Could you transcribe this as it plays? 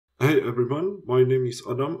Hey everyone, my name is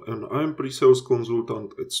Adam and I'm pre-sales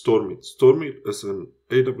consultant at Stormit. Stormit as an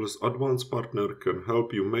AWS Advanced partner can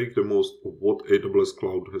help you make the most of what AWS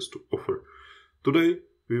Cloud has to offer. Today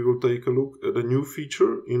we will take a look at a new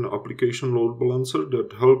feature in Application Load Balancer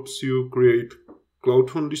that helps you create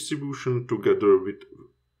CloudFront distribution together with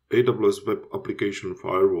AWS Web Application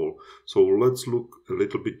Firewall. So let's look a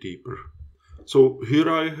little bit deeper. So here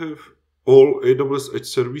I have all AWS Edge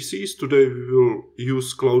services. Today we will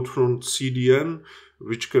use CloudFront CDN,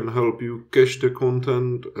 which can help you cache the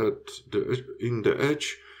content in the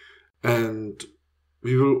Edge. And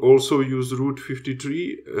we will also use Route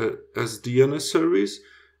 53 as DNS service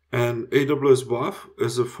and AWS WAF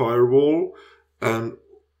as a firewall. And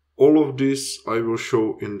all of this I will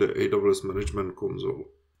show in the AWS Management Console.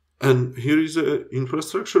 And here is an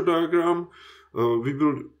infrastructure diagram. We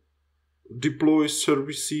will deploy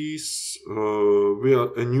services via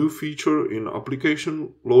a new feature in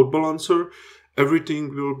Application Load Balancer.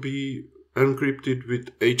 Everything will be encrypted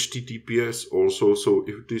with HTTPS also. So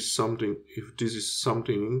if this is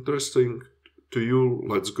something interesting to you,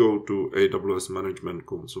 let's go to AWS Management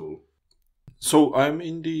Console. So I'm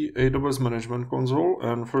in the AWS Management Console,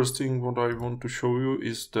 and first thing what I want to show you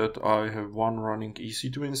is that I have one running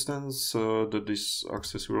EC2 instance that is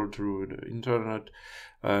accessible through the internet,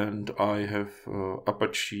 and I have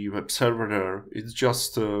Apache web server there. It's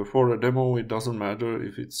just for a demo. It doesn't matter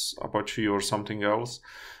if it's Apache or something else.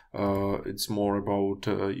 It's more about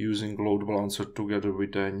using Load Balancer together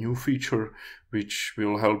with a new feature which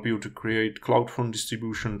will help you to create CloudFront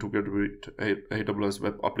distribution together with AWS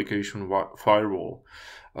Web Application Firewall.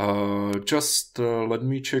 Just let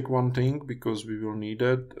me check one thing because we will need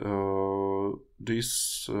it.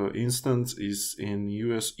 This instance is in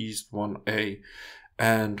US East 1A.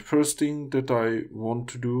 And first thing that I want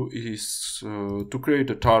to do is to create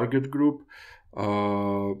a target group.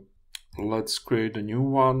 Let's create a new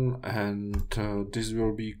one, and this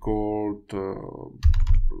will be called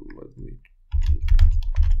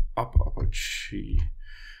Apache,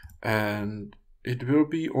 and it will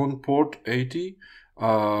be on port 80.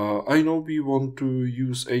 I know we want to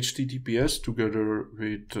use HTTPS together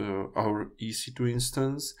with our EC2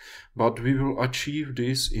 instance, but we will achieve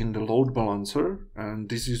this in the load balancer, and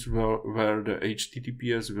this is where the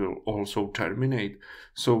HTTPS will also terminate.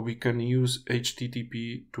 So we can use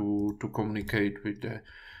HTTP to communicate with the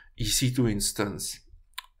EC2 instance.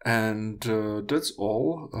 And that's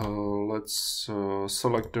all. Let's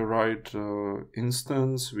select the right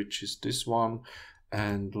instance, which is this one.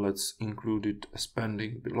 And let's include it as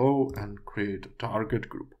pending below and create a target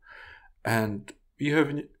group. And we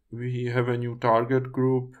have a new target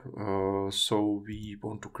group, so we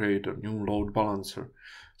want to create a new load balancer.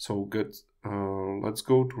 So let's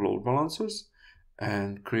go to load balancers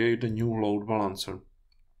and create a new load balancer,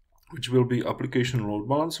 which will be Application Load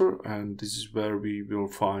Balancer, and this is where we will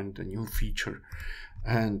find a new feature.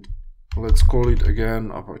 And let's call it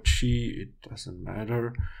again Apache, it doesn't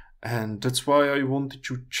matter. And that's why I wanted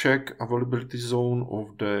to check availability zone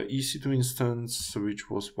of the EC2 instance, which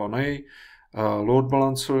was 1A. Load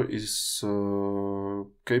Balancer is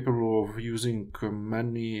capable of using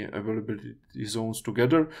many availability zones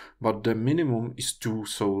together, but the minimum is 2.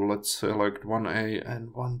 So let's select 1A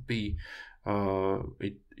and 1B.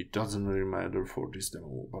 It doesn't really matter for this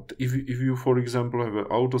demo, but if you for example have an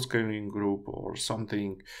auto-scaling group or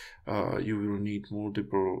something, you will need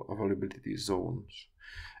multiple availability zones.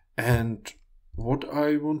 And what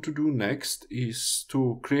I want to do next is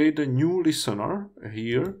to create a new listener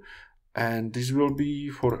here, and this will be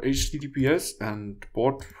for HTTPS and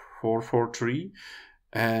port 443.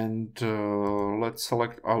 And let's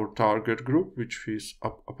select our target group, which is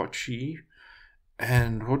Apache.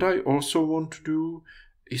 And what I also want to do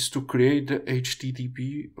is to create the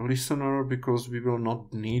HTTP listener, because we will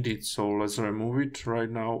not need it. So let's remove it right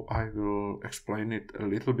now. I will explain it a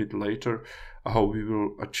little bit later, how we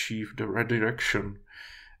will achieve the redirection.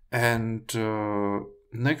 And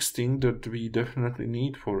next thing that we definitely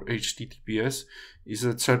need for HTTPS is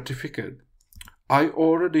a certificate. I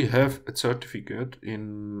already have a certificate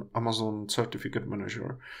in Amazon Certificate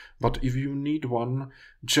Manager, but if you need one,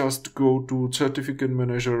 just go to Certificate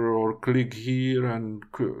Manager or click here and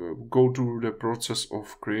go through the process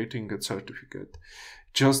of creating a certificate.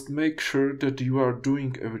 Just make sure that you are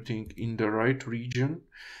doing everything in the right region.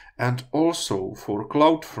 And also for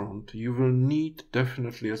CloudFront, you will need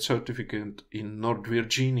definitely a certificate in North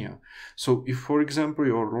Virginia. So if, for example,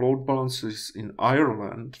 your load balance is in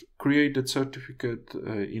Ireland, create a certificate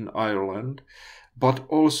in Ireland, but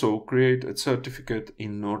also create a certificate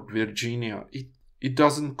in North Virginia. It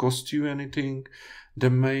doesn't cost you anything. The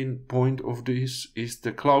main point of this is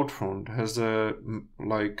the CloudFront has a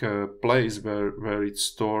place where it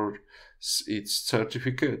stores its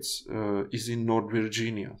certificates is in North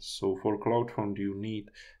Virginia. So for CloudFront you need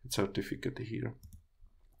a certificate here,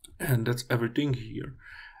 and that's everything here.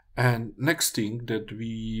 And next thing that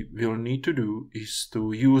we will need to do is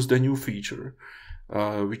to use the new feature,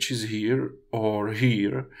 which is here or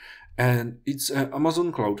here, and it's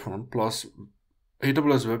Amazon CloudFront plus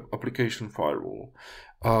AWS Web Application Firewall.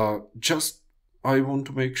 I want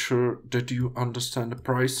to make sure that you understand the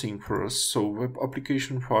pricing first. So Web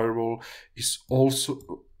Application Firewall is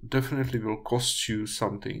also definitely will cost you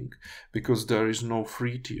something because there is no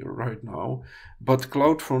free tier right now. But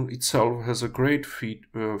CloudFront itself has a great free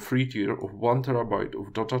tier of 1 terabyte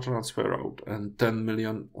of data transfer out and 10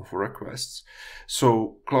 million of requests.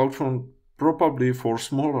 So CloudFront probably for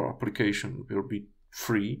smaller application will be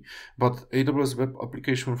free, but AWS Web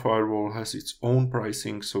Application Firewall has its own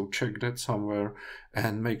pricing, so check that somewhere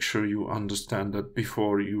and make sure you understand that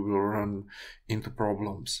before you will run into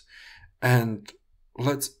problems. And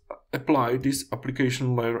let's apply this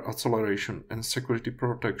application layer acceleration and security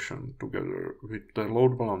protection together with the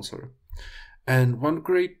load balancer. And one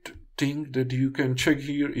great thing that you can check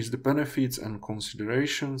here is the benefits and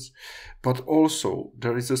considerations, but also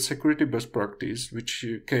there is a security best practice which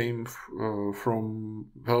came from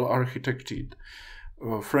well-architected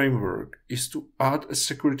framework is to add a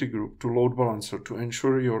security group to load balancer to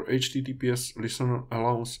ensure your HTTPS listener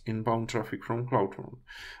allows inbound traffic from CloudFront.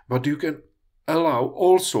 But you can allow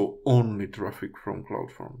also only traffic from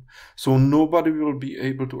CloudFront. So nobody will be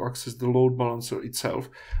able to access the load balancer itself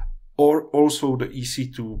or also the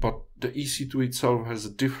EC2, but the EC2 itself has a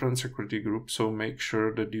different security group, so make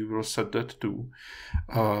sure that you will set that too.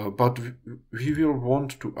 But we will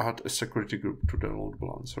want to add a security group to the load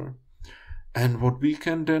balancer. And what we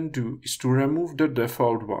can then do is to remove the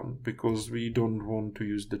default one, because we don't want to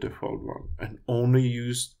use the default one, and only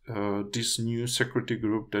use this new security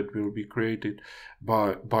group that will be created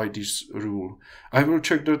by this rule. I will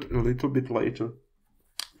check that a little bit later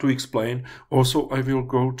to explain. Also, I will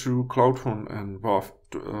go through CloudFront and WAF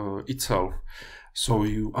itself, so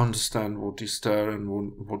you understand what is there and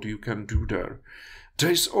what you can do there. There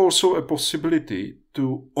is also a possibility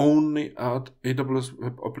to only add AWS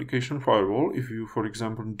Web Application Firewall. If you, for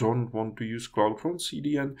example, don't want to use CloudFront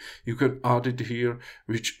CDN, you can add it here,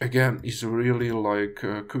 which again is really like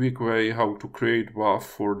a quick way how to create WAF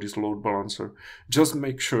for this load balancer. Just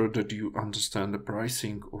make sure that you understand the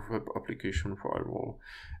pricing of Web Application Firewall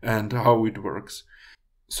and how it works.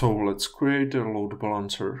 So let's create a load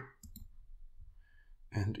balancer.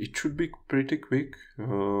 And it should be pretty quick,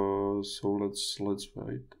 so let's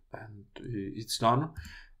wait, and it's done.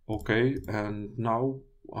 Okay, and now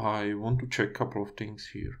I want to check a couple of things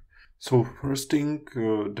here. So first thing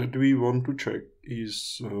that we want to check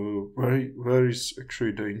is where is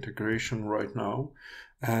actually the integration right now,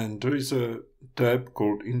 and there is a tab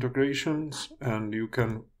called integrations, and you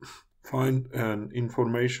can find an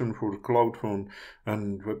information for CloudFront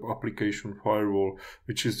and Web Application Firewall,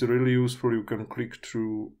 which is really useful. You can click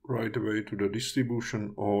through right away to the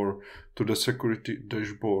distribution or to the security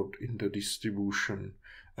dashboard in the distribution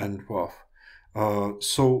and WAF.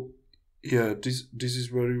 So yeah, this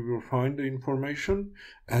is where you will find the information.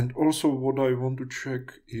 And also what I want to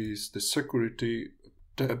check is the security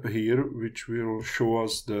tab here, which will show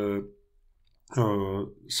us the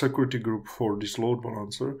security group for this load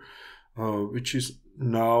balancer, which is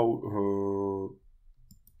now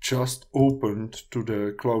just opened to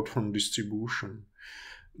the CloudFront distribution.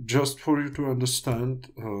 Just for you to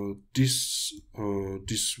understand, this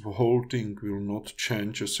whole thing will not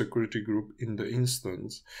change a security group in the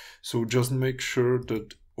instance. So just make sure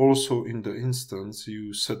that also in the instance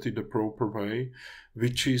you set it the proper way,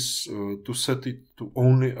 which is to set it to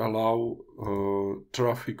only allow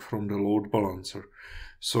traffic from the load balancer.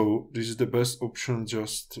 So this is the best option.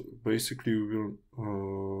 Just basically you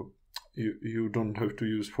will you don't have to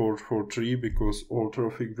use 443 because all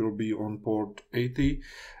traffic will be on port 80,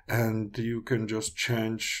 and you can just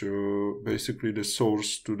change basically the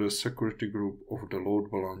source to the security group of the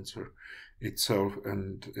load balancer itself,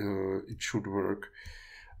 and it should work.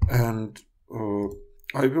 And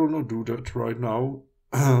I will not do that right now.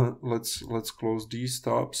 Let's close these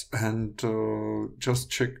tabs and just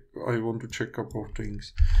check. I want to check a couple of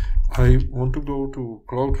things. I want to go to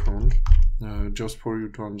CloudFront just for you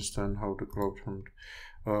to understand how the CloudFront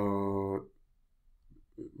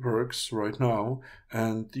works right now,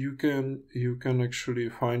 and you can actually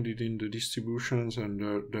find it in the distributions, and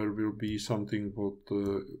there will be something what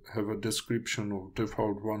have a description of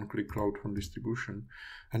default one-click CloudFront distribution,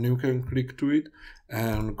 and you can click to it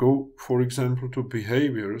and go, for example, to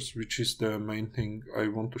behaviors, which is the main thing I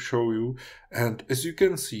want to show you. And as you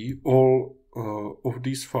can see, all of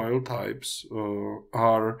these file types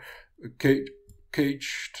are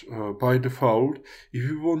caged by default. If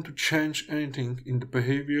you want to change anything in the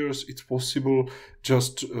behaviors, it's possible.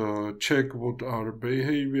 Just check what are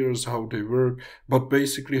behaviors, how they work. But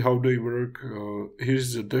basically how they work,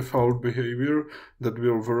 here's the default behavior that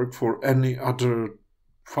will work for any other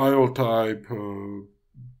file type,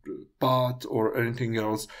 path, or anything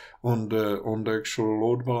else on the actual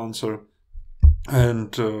load balancer.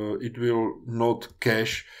 And it will not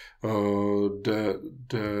cache the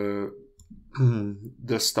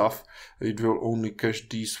stuff. It will only cache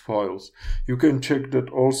these files. You can check that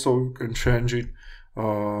also, you can change it,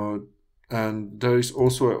 and there is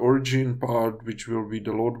also an origin part which will be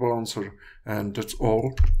the load balancer, and that's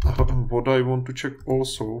all. What I want to check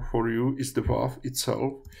also for you is the WAF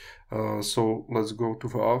itself. So let's go to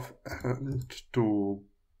WAF and to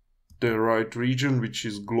the right region, which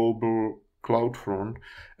is global CloudFront,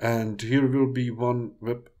 and here will be one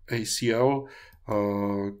web ACL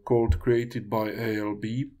called created by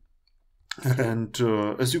ALB, and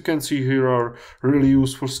as you can see, here are really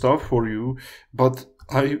useful stuff for you, but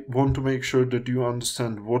I want to make sure that you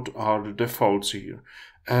understand what are the defaults here.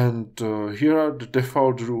 And here are the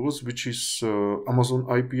default rules, which is Amazon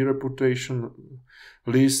IP reputation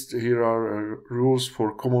list. Here are rules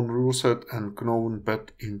for common rule set and known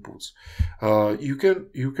bad inputs.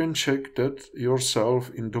 You can check that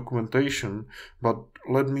yourself in documentation, but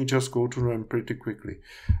let me just go to them pretty quickly.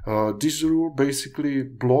 This rule basically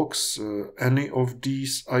blocks any of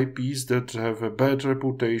these IPs that have bad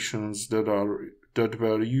reputations that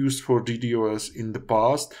were used for DDoS in the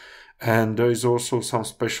past. And there is also some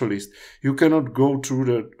special list. You cannot go through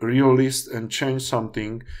the real list and change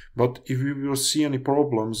something, but if you will see any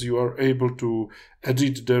problems, you are able to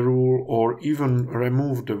edit the rule or even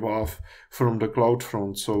remove the WAF from the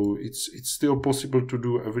CloudFront. So it's still possible to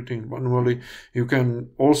do everything manually. You can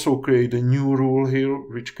also create a new rule here,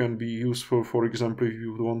 which can be useful. For example, if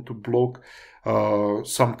you want to block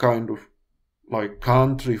some kind of like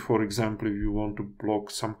country, for example, if you want to block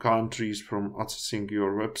some countries from accessing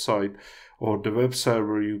your website or the web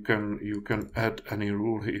server, you can add any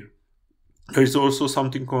rule here. There is also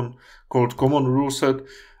something called common rule set,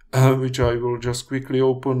 which I will just quickly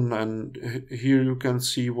open, and here you can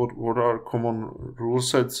see what are common rule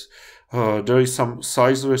sets. There is some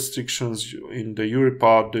size restrictions in the URI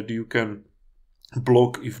part that you can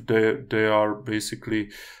block if they are basically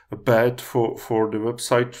bad for the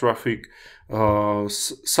website traffic.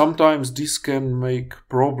 Sometimes this can make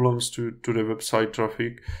problems to the website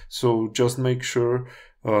traffic, so just make sure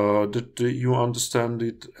that you understand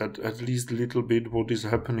it at least a little bit what is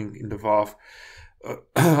happening in the WAF.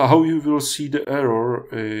 How you will see the error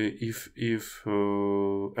if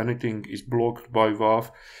anything is blocked by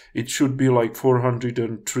WAF, it should be like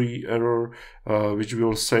 403 error, which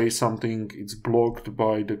will say something, it's blocked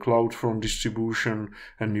by the CloudFront distribution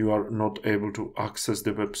and you are not able to access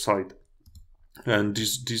the website. And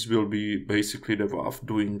this will be basically the WAF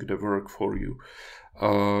doing the work for you.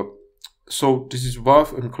 So this is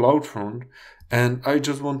WAF and CloudFront. And I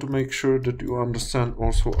just want to make sure that you understand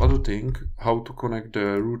also other thing, how to connect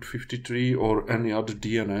the Route 53 or any other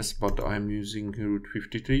DNS, but I'm using Route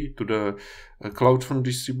 53 to the CloudFront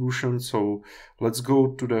distribution. So let's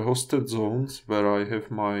go to the hosted zones where I have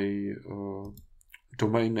my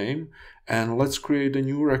domain name, and let's create a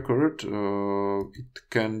new record. It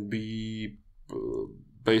can be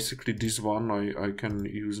basically this one. I can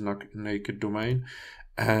use naked domain.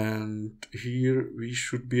 And here we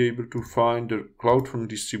should be able to find the CloudFront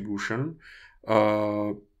distribution.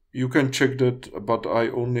 You can check that, but I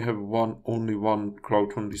only have only one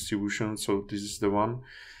CloudFront distribution, so this is the one.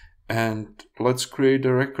 And let's create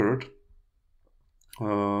a record.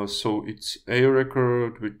 So it's a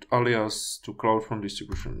record with alias to CloudFront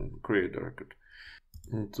distribution, and create a record.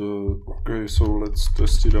 And okay, so let's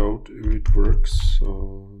test it out if it works.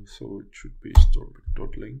 So it should be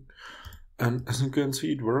stormit.link. And as you can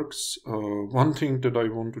see, it works. One thing that I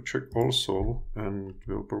want to check also, and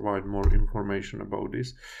will provide more information about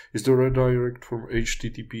this, is the redirect from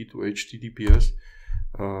HTTP to HTTPS,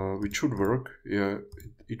 which should work. Yeah,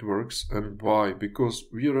 it works. And why? Because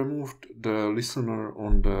we removed the listener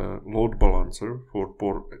on the load balancer for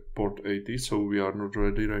port 80, so we are not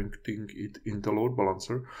redirecting it in the load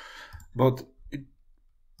balancer. But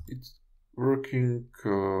working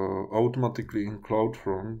automatically in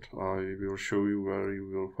CloudFront. I will show you where you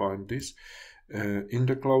will find this. In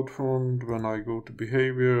the CloudFront, when I go to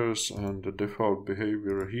behaviors and the default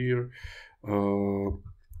behavior here,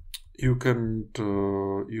 you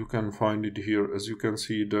can find it here. As you can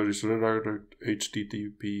see, there is redirect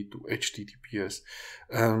HTTP to HTTPS,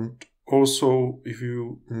 and also if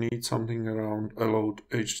you need something around allowed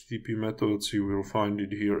HTTP methods, you will find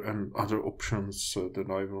it here, and other options that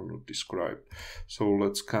I will not describe. So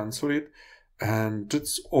let's cancel it, and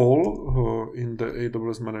that's all in the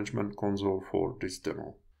AWS Management Console for this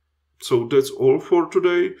demo. So that's all for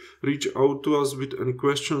today. Reach out to us with any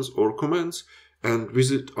questions or comments, and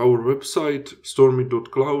visit our website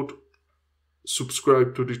stormit.cloud,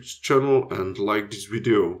 subscribe to this channel and like this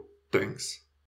video. Thanks.